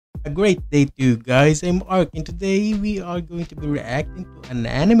A great day to you guys. I'm Ark, and today we are going to be reacting to an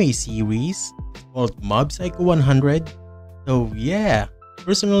anime series called Mob Psycho 100. So yeah,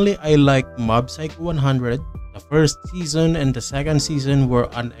 personally I like Mob Psycho 100. The first season and the second season were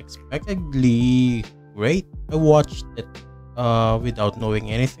unexpectedly great. I watched it without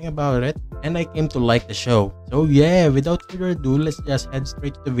knowing anything about it, and I came to like the show. So yeah, without further ado, let's just head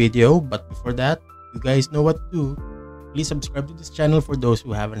straight to the video. But before that, you guys know what to do. Please subscribe to this channel for those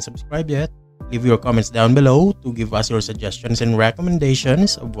who haven't subscribed yet. Leave your comments down below to give us your suggestions and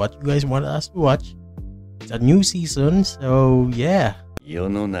recommendations of what you guys want us to watch. It's a new season, so yeah. I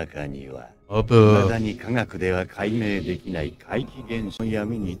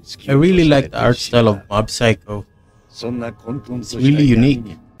really like the art style of Mob Psycho. It's really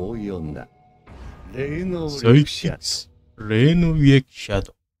unique. Psychics, Renovate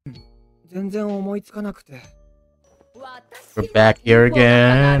Shadow. We're back here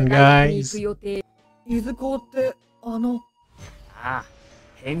again, guys. That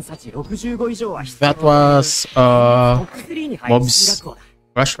was Mob's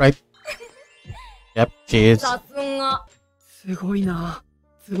crush, right? Yep, she is. I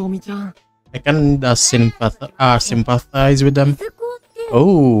can sympathize with them.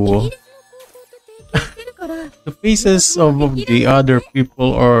 Oh, the faces of the other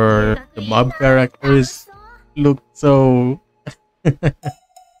people or the mob characters look so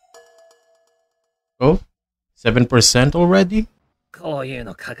oh, 7% already.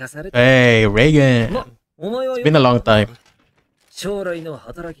 Hey, Reagan, it's been a long time.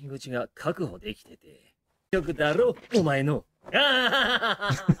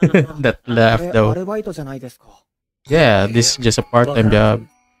 That laugh though. Yeah, this is just a part-time job.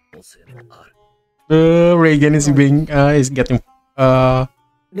 Reagan is being getting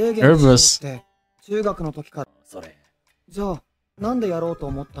nervous.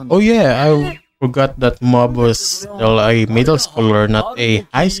 Oh yeah, I forgot that Mob was still a middle schooler, not a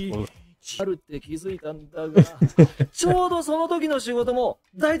high schooler.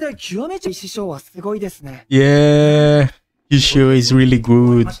 Yeah, his show is really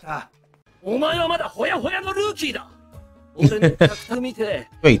good. Wait,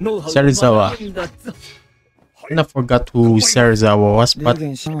 Serizawa. I forgot who Serizawa was, but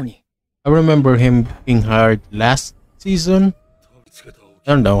I remember him being hired last season. I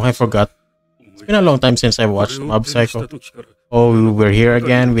don't know, I forgot. It's been a long time since I watched Mob Psycho. Oh, we're here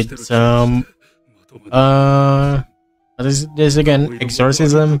again with some what is this again?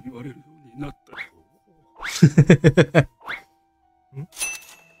 Exorcism?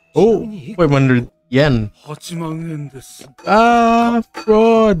 Oh, 500 yen. Ah,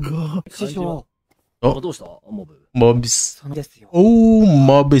 fraud. Oh, Mob's. Oh,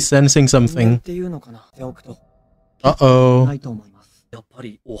 Mob is sensing something. Uh-oh.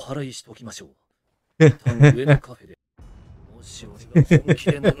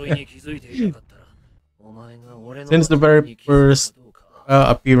 Since the very first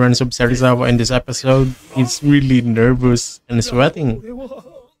appearance of Serizawa in this episode, he's really nervous and sweating.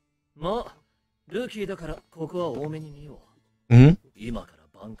 Mm-hmm.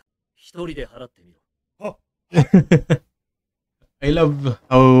 I love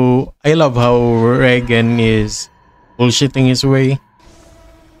how Reagan is bullshitting his way.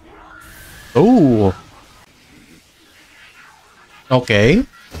 Oh. Okay.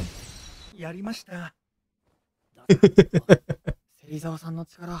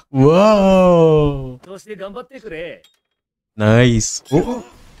 Wow. Nice. Oh.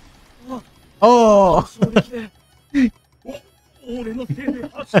 Oh.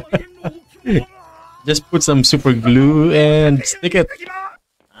 Just put some super glue and stick it.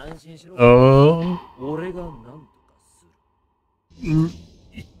 Oh.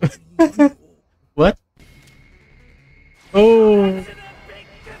 What? Oh.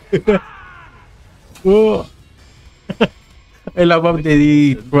 Oh. I love how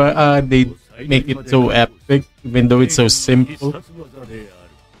they make it so epic, even though it's so simple.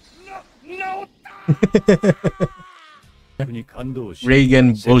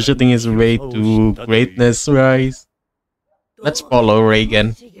 Reagan bullshitting his way to greatness, rise. Let's follow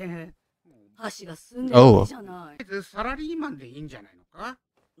Reagan. Oh.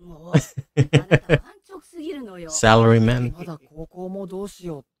 Salaryman.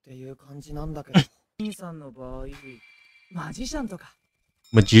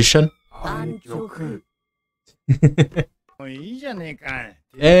 Magician?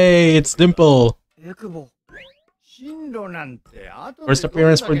 Hey, it's Dimple. First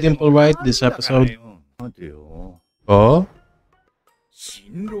appearance for Dimple, right? This episode. Oh?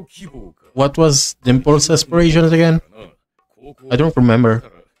 What was Dimple's aspirations again? I don't remember.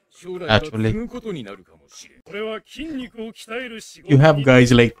 actually. You have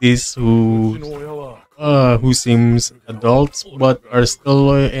guys like this who seems adults but are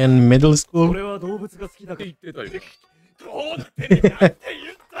still in middle school.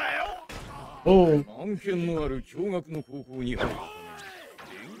 Oh.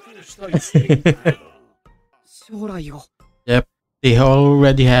 Yep, they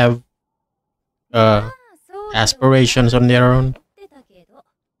already have aspirations on their own.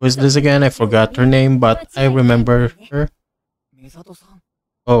 Who's this again? I forgot her name, but I remember her.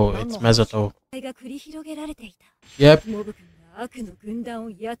 Oh, it's Mesoto. Yep.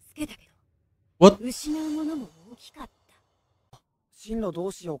 What?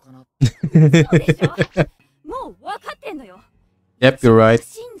 Yep, you're right.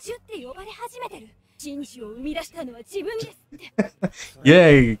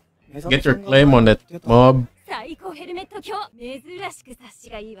 Yeah, get your claim on it, mob.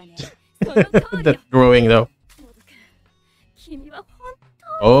 That drawing though.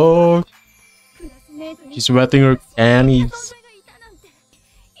 Oh, she's wetting her panties.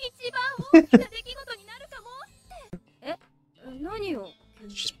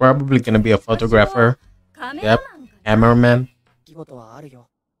 She's probably gonna be a photographer. Yep, cameraman.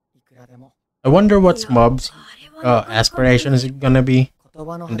 I wonder what's Mob's aspiration is gonna be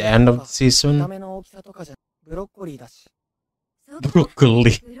in the end of the season.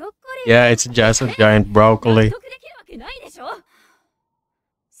 Broccoli. Yeah, it's just a giant broccoli.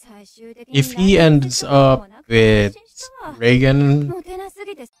 If he ends up with Reagan,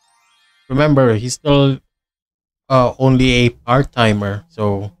 remember he's still only a part-timer,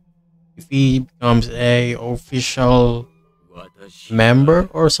 so if he becomes a official member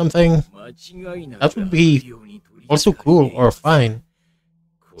or something, that would be also cool or fine,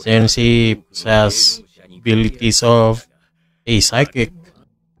 since he possesses abilities of a psychic,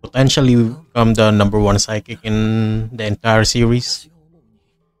 potentially become the #1 psychic in the entire series.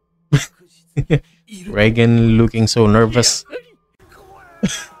 Reagan looking so nervous.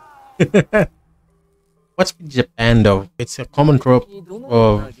 What's with Japan though? It's a common trope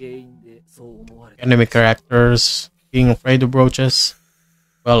of anime characters being afraid of roaches.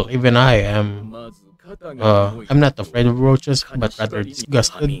 Well, even I am. I'm not afraid of roaches, but rather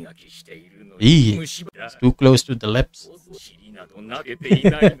disgusted. Eee, it's too close to the lips.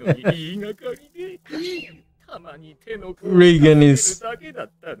 Reagan is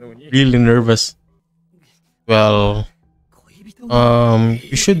really nervous. Well,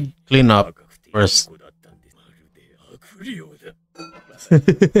 you should clean up first.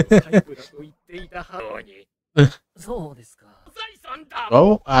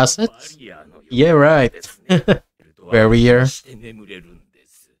 Oh, assets? Yeah, right. Barrier.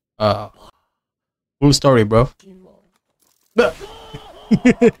 Full story, bro.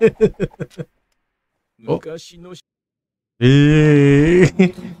 Oh.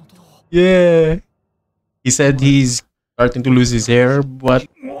 Yeah. He said he's starting to lose his hair, but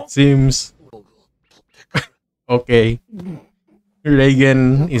seems okay.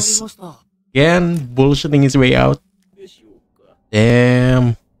 Reagan is again bullshitting his way out.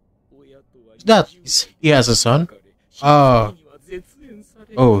 Damn. What's that? He has a son? Oh,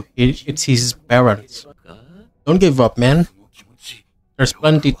 it's his parents. Don't give up, man. There's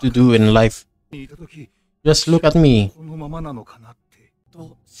plenty to do in life. Just look at me.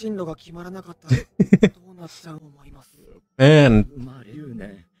 Man,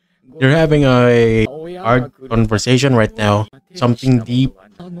 you're having a hard conversation right now. Something deep.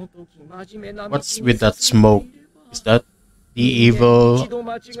 What's with that smoke? Is that the evil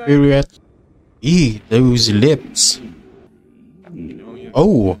spirit? Eee, those lips.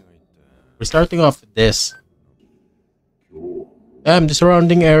 Oh, we're starting off with this. The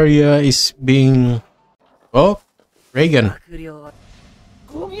surrounding area is being... Oh, Reagan.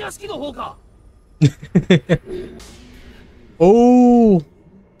 Oh!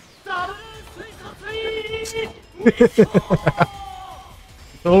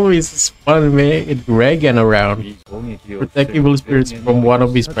 It's always fun with Reagan around. Protect evil spirits from one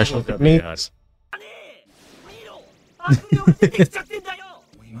of his special techniques.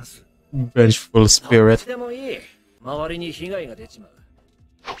 Vengeful spirit.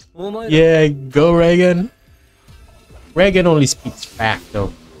 Yeah, go Reagan. Reagan only speaks fact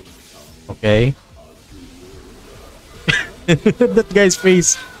though. Okay. That guy's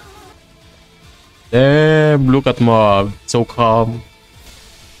face. Damn, look at Mob. So calm.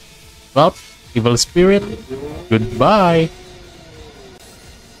 Well, evil spirit. Goodbye.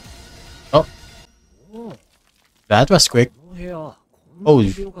 Oh. That was quick. Oh,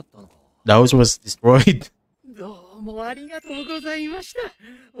 the house was destroyed.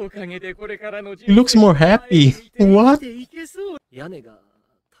 He looks more happy. What?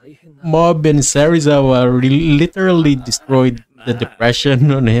 Mob and Serizawa literally destroyed the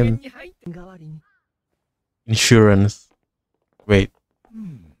depression on him. Insurance. Wait.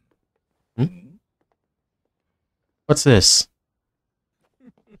 What's this?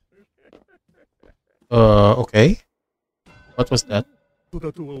 Okay. What was that?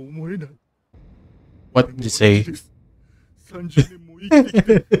 What did you say?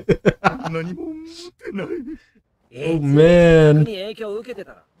 Oh man.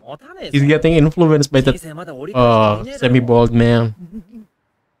 He's getting influenced by that semi-bald man.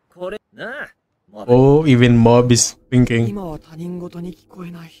 Oh, even Mob is thinking.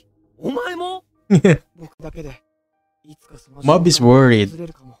 Mob is worried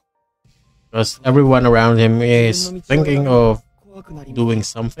because everyone around him is thinking of doing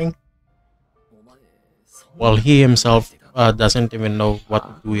something while he himself doesn't even know what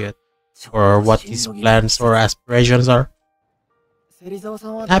to do yet or what his plans or aspirations are. It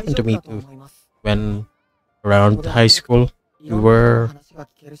happened to me too when around high school we were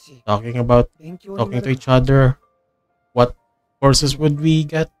talking to each other what courses would we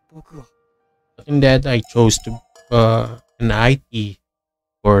get, but in that I chose to an IT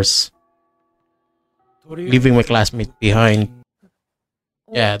course, leaving my classmate behind.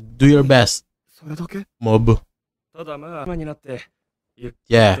 Yeah, do your best, Mob.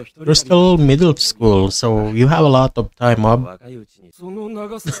 Yeah, you're still middle school, so you have a lot of time, Mob.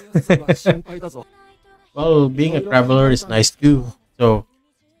 Well, being a traveler is nice too, so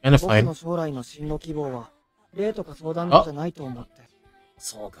kind of fine.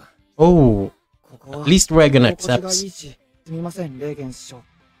 Oh, at least Reagan accepts.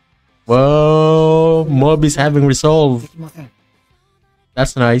 Whoa, Mob is having resolve.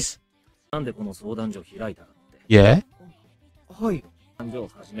 That's nice. Yeah?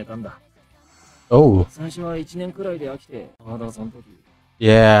 Oh.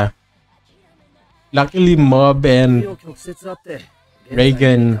 Yeah. Luckily, Mob and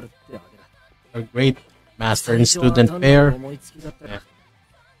Reagan are great master and student pair. Yeah.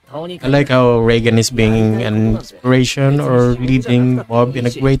 I like how Reagan is being an inspiration or leading Mob in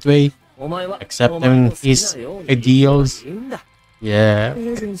a great way, accepting his ideals. Yeah.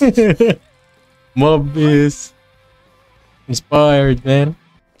 Mob is inspired, man.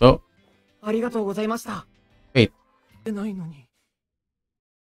 So, wait.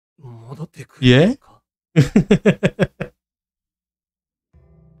 Yeah?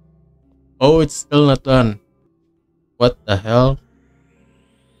 Oh, it's still not done. What the hell?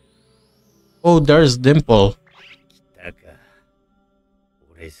 Oh, there's Dimple.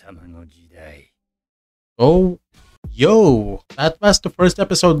 Oh, yo! That was the first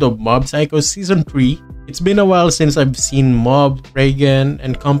episode of Mob Psycho Season 3. It's been a while since I've seen Mob, Reagan,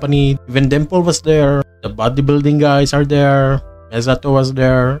 and company. Even Dimple was there. The bodybuilding guys are there. Mezato was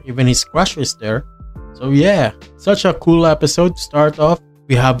there. Even his crush is there. So yeah, such a cool episode to start off.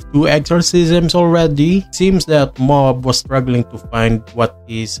 We have 2 exorcisms already. Seems that Mob was struggling to find what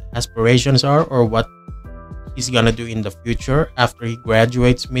his aspirations are or what he's gonna do in the future after he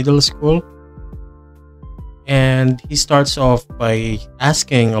graduates middle school. And he starts off by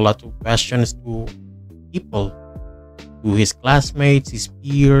asking a lot of questions to people, to his classmates, his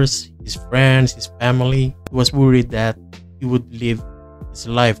peers, his friends, his family. He was worried that he would live his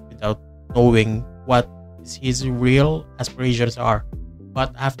life without knowing what his real aspirations are.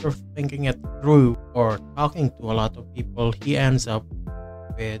 But after thinking it through or talking to a lot of people, he ends up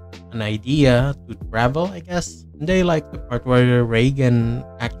with an idea to travel, I guess. And I like the part where Reagan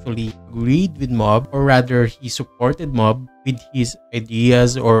actually agreed with Mob, or rather he supported Mob with his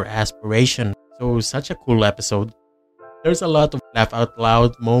ideas or aspiration. So such a cool episode. There's a lot of laugh out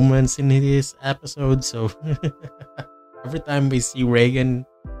loud moments in this episode, so every time we see Reagan,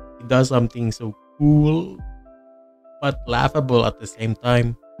 he does something so cool but laughable at the same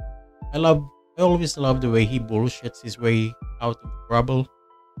time. I always love the way he bullshits his way out of trouble.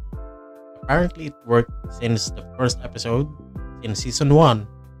 Apparently it worked since the first episode in season 1.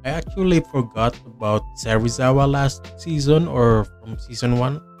 I actually forgot about Serizawa last season or from season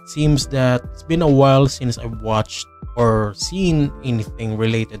 1. Seems that it's been a while since I've watched or seen anything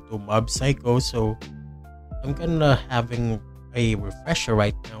related to Mob Psycho, so I'm kinda having a refresher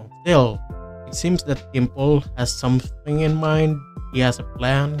right now. Still, it seems that Dimple has something in mind. He has a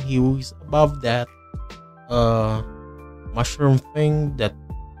plan. He is above that mushroom thing, that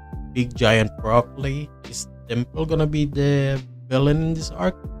big giant broccoli. Is Dimple gonna be the villain in this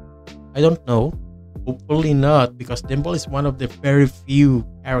arc? I don't know. Hopefully not, because Dimple is one of the very few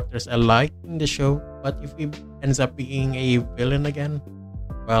characters I like in the show. but if he ends up being a villain again,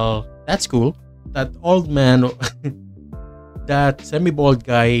 well, that's cool. That old man, that semi-bald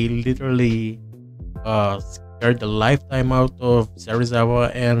guy, literally scared the lifetime out of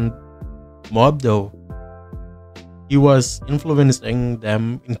Serizawa and Mob, though. He was influencing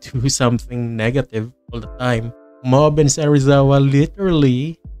them into something negative all the time. Mob and Serizawa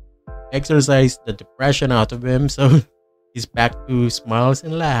literally exercised the depression out of him, so he's back to smiles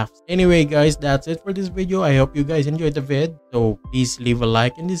and laughs. Anyway guys, that's it for this video. I hope you guys enjoyed the vid. So please leave a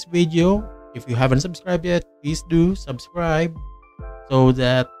like in this video. If you haven't subscribed yet, please do subscribe so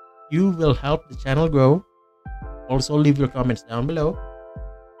that you will help the channel grow. Also leave your comments down below.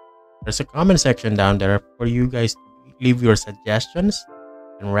 There's a comment section down there for you guys to leave your suggestions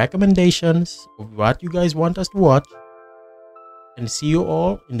and recommendations of what you guys want us to watch. And see you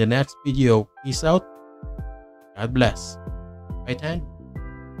all in the next video. Peace out. God bless. Right hand,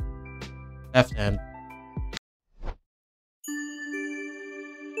 left hand.